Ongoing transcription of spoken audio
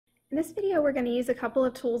In this video, we're going to use a couple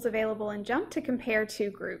of tools available in JMP to compare two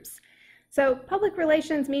groups. So public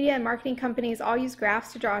relations, media, and marketing companies all use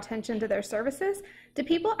graphs to draw attention to their services. Do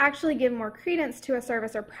people actually give more credence to a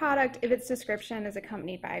service or product if its description is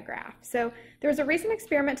accompanied by a graph? So there was a recent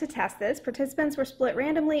experiment to test this. Participants were split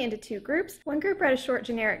randomly into two groups. One group read a short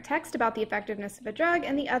generic text about the effectiveness of a drug,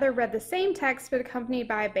 and the other read the same text but accompanied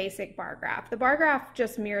by a basic bar graph. The bar graph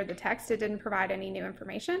just mirrored the text. It didn't provide any new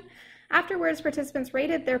information. Afterwards, participants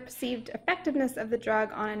rated their perceived effectiveness of the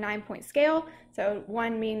drug on a 9-point scale, so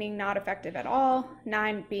 1 meaning not effective at all,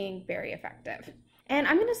 9 being very effective. And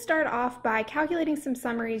I'm going to start off by calculating some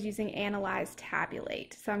summaries using Analyze,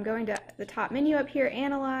 Tabulate. So I'm going to the top menu up here,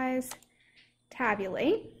 Analyze,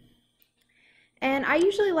 Tabulate. And I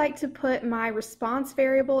usually like to put my response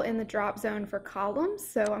variable in the drop zone for columns,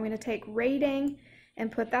 so I'm going to take rating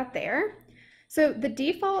and put that there. So the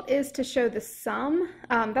default is to show the sum.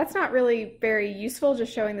 That's not really very useful,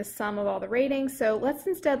 just showing the sum of all the ratings. So let's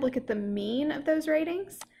instead look at the mean of those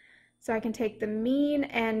ratings. So I can take the mean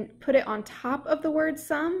and put it on top of the word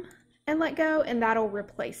sum and let go, and that'll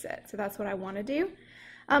replace it. So that's what I want to do.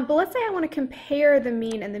 But let's say I want to compare the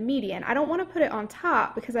mean and the median. I don't want to put it on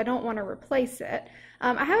top because I don't want to replace it.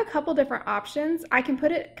 I have a couple different options. I can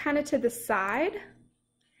put it kind of to the side,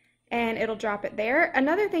 and it'll drop it there.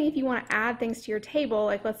 Another thing, if you want to add things to your table,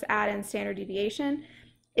 like let's add in standard deviation,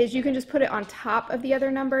 is you can just put it on top of the other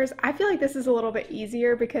numbers. I feel like this is a little bit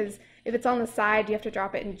easier because if it's on the side, you have to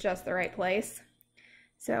drop it in just the right place.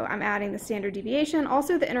 So I'm adding the standard deviation.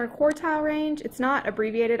 Also the interquartile range. It's not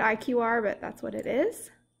abbreviated IQR, but that's what it is.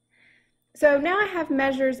 So now I have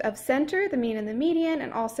measures of center, the mean and the median,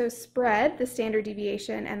 and also spread, the standard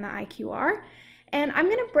deviation and the IQR. And I'm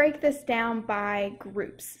going to break this down by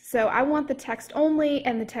groups. So I want the text only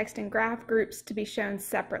and the text and graph groups to be shown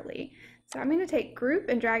separately. So I'm going to take group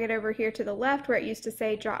and drag it over here to the left where it used to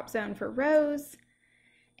say drop zone for rows.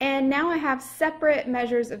 And now I have separate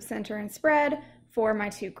measures of center and spread for my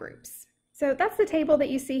two groups. So that's the table that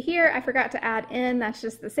you see here. I forgot to add in, that's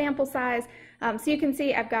just the sample size. So you can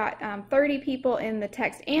see I've got 30 people in the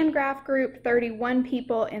text and graph group, 31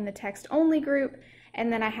 people in the text only group,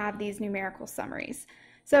 and then I have these numerical summaries.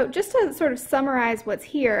 So just to sort of summarize what's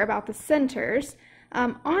here about the centers,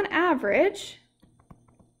 on average,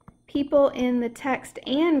 people in the text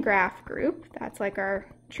and graph group, that's like our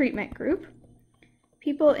treatment group,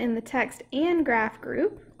 people in the text and graph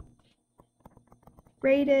group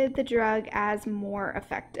rated the drug as more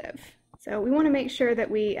effective. So we want to make sure that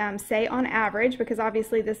we say on average, because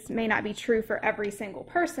obviously this may not be true for every single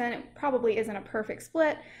person. It probably isn't a perfect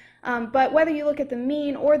split. But whether you look at the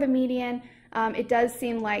mean or the median, it does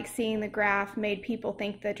seem like seeing the graph made people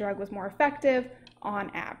think the drug was more effective on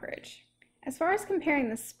average. As far as comparing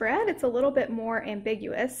the spread, it's a little bit more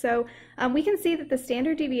ambiguous. So we can see that the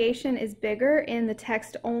standard deviation is bigger in the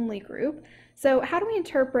text-only group. So how do we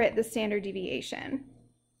interpret the standard deviation?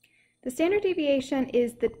 The standard deviation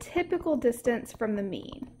is the typical distance from the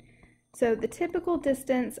mean. So the typical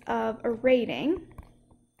distance of a rating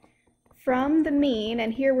from the mean,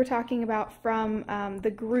 and here we're talking about from the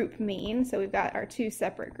group mean, so we've got our two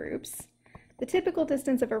separate groups. The typical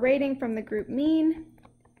distance of a rating from the group mean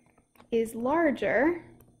is larger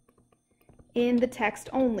in the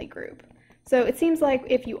text-only group. So it seems like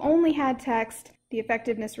if you only had text, the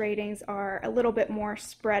effectiveness ratings are a little bit more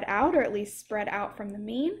spread out, or at least spread out from the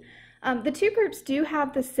mean. The two groups do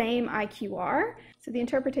have the same IQR, so the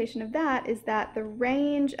interpretation of that is that the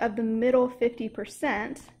range of the middle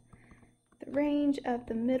 50%, the range of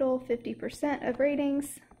the middle 50% of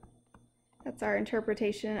ratings, that's our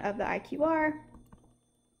interpretation of the IQR,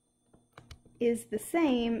 is the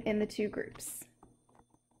same in the two groups.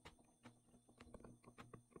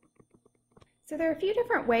 So there are a few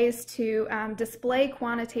different ways to display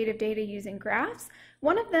quantitative data using graphs.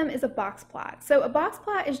 One of them is a box plot. So a box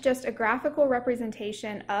plot is just a graphical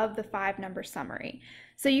representation of the 5-number summary.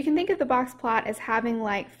 So you can think of the box plot as having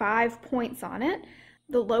like 5 points on it.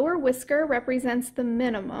 The lower whisker represents the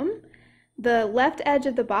minimum. The left edge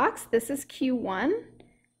of the box, this is Q1.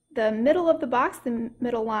 The middle of the box, the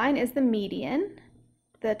middle line, is the median.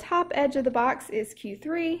 The top edge of the box is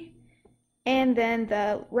Q3. And then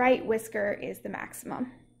the right whisker is the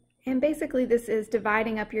maximum. And basically this is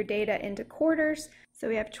dividing up your data into quarters. So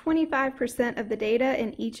we have 25% of the data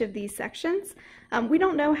in each of these sections. We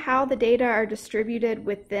don't know how the data are distributed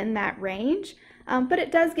within that range, but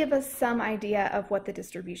it does give us some idea of what the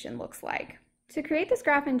distribution looks like. To create this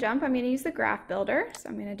graph in JMP, I'm going to use the graph builder. So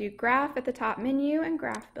I'm going to do graph at the top menu and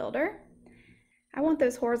graph builder. I want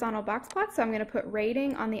those horizontal box plots, so I'm going to put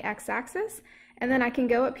rating on the x-axis, and then I can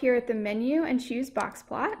go up here at the menu and choose box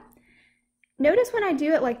plot. Notice when I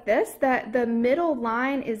do it like this that the middle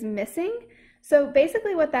line is missing. So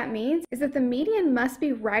basically what that means is that the median must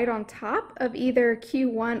be right on top of either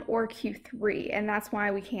Q1 or Q3, and that's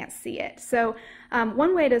why we can't see it. So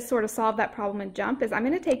one way to sort of solve that problem in JMP is I'm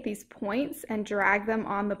going to take these points and drag them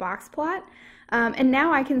on the box plot, and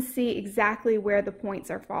now I can see exactly where the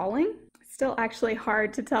points are falling. Still actually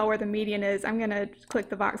hard to tell where the median is. I'm going to click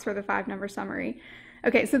the box for the 5-number summary.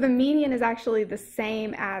 Okay, so the median is actually the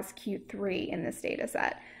same as Q3 in this data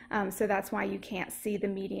set. So that's why you can't see the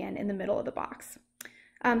median in the middle of the box.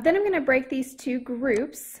 Then I'm going to break these two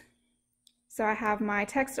groups. So I have my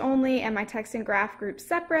text only and my text and graph groups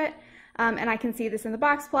separate, and I can see this in the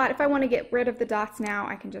box plot. If I want to get rid of the dots now,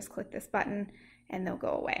 I can just click this button and they'll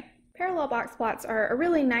go away. Parallel box plots are a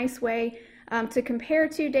really nice way to compare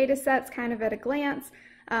two data sets kind of at a glance.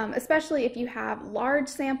 Especially if you have large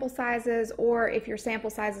sample sizes or if your sample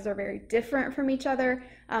sizes are very different from each other,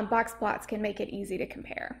 box plots can make it easy to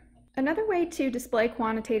compare. Another way to display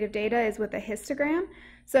quantitative data is with a histogram.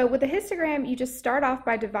 So with a histogram, you just start off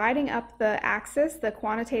by dividing up the axis, the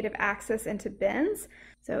quantitative axis, into bins.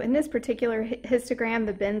 So in this particular histogram,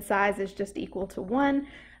 the bin size is just equal to 1,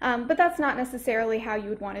 but that's not necessarily how you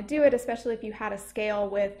would want to do it, especially if you had a scale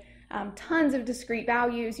with tons of discrete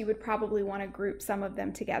values. You would probably want to group some of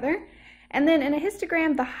them together. And then in a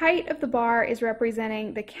histogram, the height of the bar is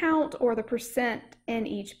representing the count or the percent in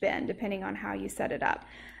each bin, depending on how you set it up.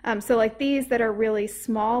 So like these that are really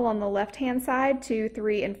small on the left-hand side, 2,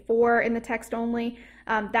 3, and 4 in the text only,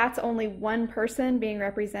 that's only one person being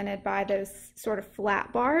represented by those sort of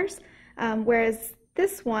flat bars. Whereas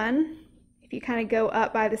this one, if you kind of go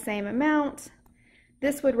up by the same amount,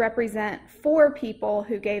 this would represent 4 people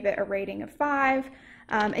who gave it a rating of 5.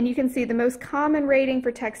 And you can see the most common rating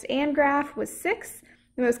for text and graph was 6.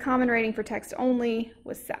 The most common rating for text only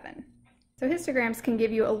was 7. So histograms can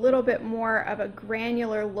give you a little bit more of a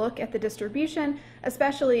granular look at the distribution,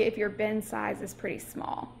 especially if your bin size is pretty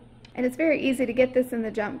small. And it's very easy to get this in the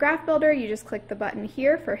JMP Graph Builder. You just click the button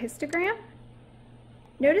here for histogram.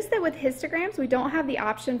 Notice that with histograms, we don't have the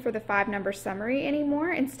option for the 5-number summary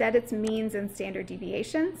anymore. Instead, it's means and standard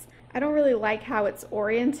deviations. I don't really like how it's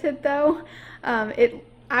oriented though.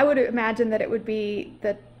 I would imagine that it would be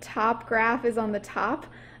the top graph is on the top,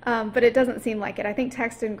 but it doesn't seem like it. I think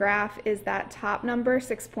text and graph is that top number,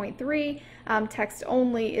 6.3. Text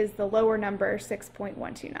only is the lower number,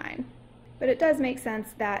 6.129. But it does make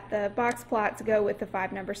sense that the box plots go with the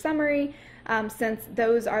 5-number summary, since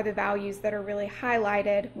those are the values that are really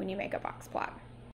highlighted when you make a box plot.